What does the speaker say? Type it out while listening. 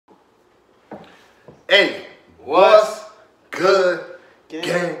Hey, what's good?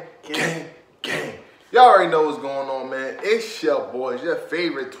 Gang. Y'all already know what's going on, man. It's your boys, your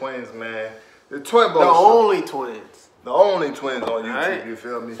favorite twins, man. The twin boys. The only twins. The only twins on YouTube, right. you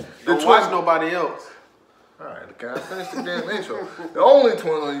feel me? Don't watch nobody else. Alright, can I finish the damn intro? The only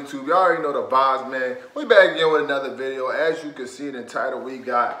twins on YouTube, y'all already know the vibes, man. We back again with another video. As you can see in the title, we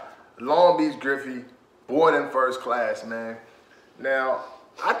got LongBeachGriffy-Boarding first class, man. Now,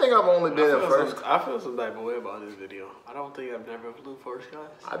 I think I've only been in first class. I feel some type of way about this video. I don't think I've never flew first class.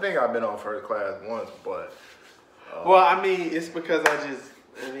 I think I've been on first class once, but... well, I mean, it's because I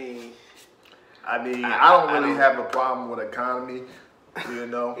don't really have a problem with economy, you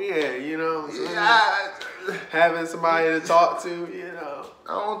know? Yeah, you know what I'm saying? Having somebody to talk to, you know.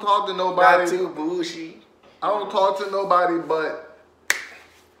 I don't talk to nobody. Not too bougie. I don't talk to nobody, but...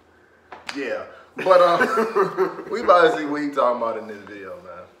 yeah. But we about to see what he talking about in this video,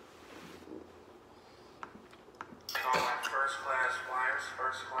 man. First class flyers,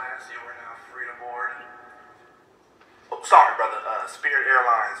 first class, you are now free to board. Oh, sorry, brother. Spirit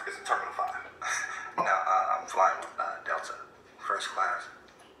Airlines is in Terminal 5. No, I'm flying with Delta, first class.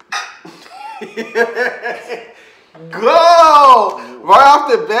 Go! Right off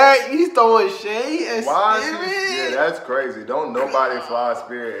the bat, he's throwing shade at Spirit. Yeah, that's crazy. Don't nobody fly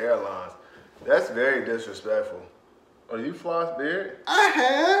Spirit Airlines. That's very disrespectful. Oh, you fly Spirit? I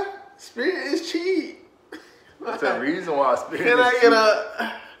have. Spirit is cheap. That's the reason why Spirit Can is I cheap. get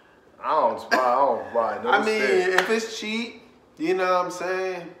a... I don't fly. No, I mean, if it's cheap, you know what I'm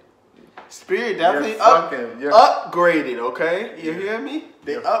saying? Spirit definitely upgraded, okay? You hear me?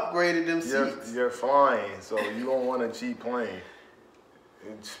 They upgraded them seats. You're flying, so you don't want a cheap plane.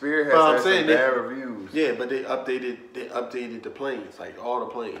 And Spirit has had some bad reviews. Yeah, but they updated the planes, like all the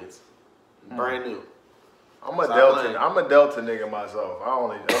planes. Brand new. I'm a Delta nigga myself. I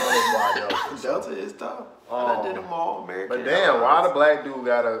only fly Delta. Delta is tough. I did them all American. But damn, why the black dude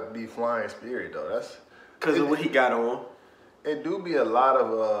gotta be flying Spirit though? That's because of what he got on. It do be a lot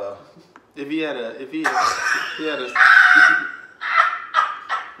of If he had a Is this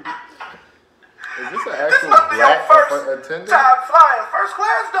an actual black attendant? Time flying first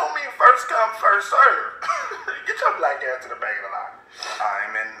class don't mean first come, first serve. Get your black ass to the back of the line.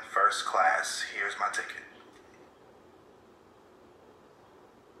 I'm in first class. Here's my ticket.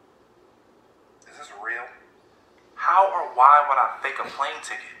 Is this real? How or why would I fake a plane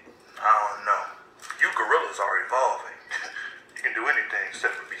ticket? I don't know. You gorillas are evolving. You can do anything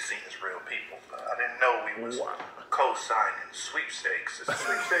except for be seen as real people. I didn't know we was co-signing sweepstakes. Is it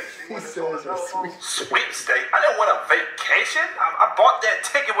sweepstakes? He says a Sweepstakes? I didn't want a vacation. I bought that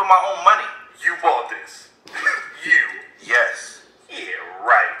ticket with my own money. You bought this. You. Yes. Yeah,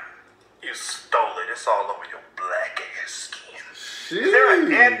 right. You stole it. It's all over your black ass skin. Jeez. Is there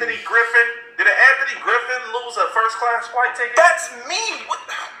an Anthony Griffin? Did an Anthony Griffin lose a first class flight ticket? That's me. What?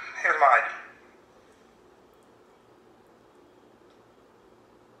 Here's my ID.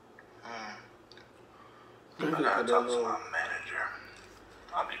 I gotta talk to my manager.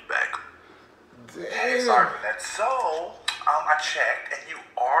 I'll be back. Damn. Hey, sorry for that. So, I checked, and you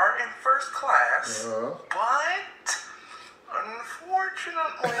are in first class, but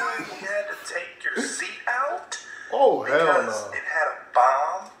unfortunately, we had to take your seat out. Oh, hell no. Because it had a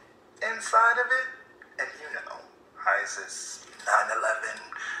bomb inside of it, and you know, ISIS, 9/11,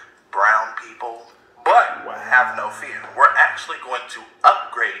 brown people. But have no fear. We're actually going to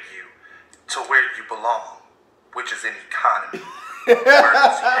upgrade you to where you belong, which is in economy.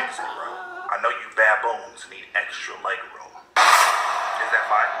 Emergency exit row. I know you baboons need extra leg room. Is that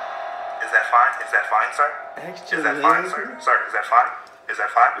fine? Is that fine? Is that fine, sir? Is that fine, sir? Sir, is that fine? Is that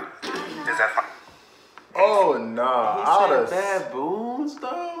fine? Is that fine? Oh nah. He said baboons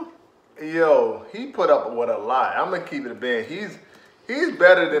though? Yo, he put up with a lie. I'm gonna keep it a band. He's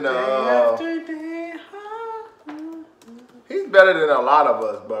better than he's better than a lot of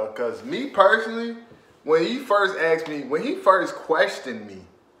us, bro. Cause me personally, when he first questioned me,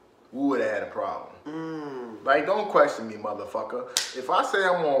 we would have had a problem. Like, don't question me, motherfucker. If I say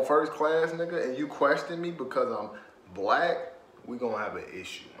I'm on first class, nigga, and you question me because I'm black, we gonna have an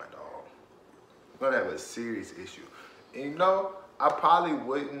issue, my dog. We're gonna have a serious issue. And you know, I probably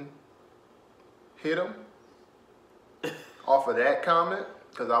wouldn't hit him off of that comment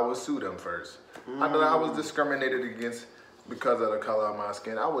because I would sue them first. I know I was discriminated against because of the color of my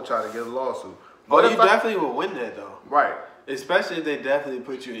skin. I would try to get a lawsuit. But you definitely would win that though. Right. Especially if they definitely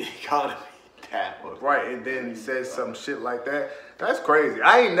put you in economy. Right, and then he says some shit like that. That's crazy.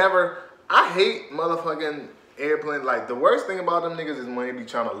 I hate motherfucking airplane. Like, the worst thing about them niggas is when they be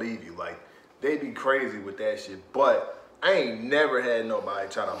trying to leave you. Like, they be crazy with that shit. But I ain't never had nobody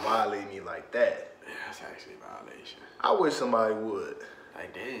try to violate me like that. Yeah, that's actually a violation. I wish somebody would.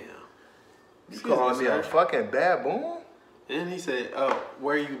 Like, damn. You calling me a fucking baboon? And he said,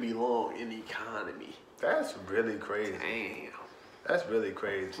 where you belong in the economy. That's really crazy. Damn. That's really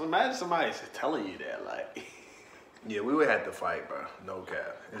crazy. So imagine somebody telling you that, like. Yeah, we would have to fight, bro. No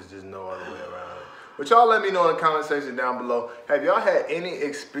cap. There's just no other way around it. But y'all let me know in the comment section down below. Have y'all had any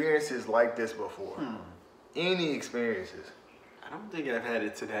experiences like this before? Any experiences? I don't think I've had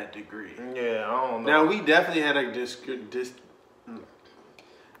it to that degree. Yeah, I don't know. Now, we definitely had a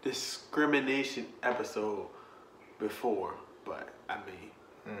discrimination episode before. But, I mean,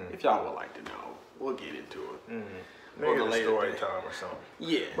 if y'all would like to know, we'll get into it. Maybe a story time or something.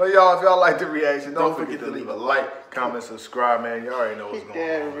 Yeah. But y'all, if y'all like the reaction, don't forget to leave a like, comment, subscribe, man. Y'all already know what's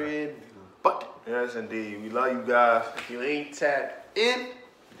going on. Red button. Yes, indeed. We love you guys. If you ain't tapped in,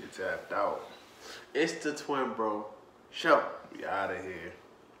 you tapped out. It's the Twin Bro Show. We out of here.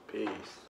 Peace.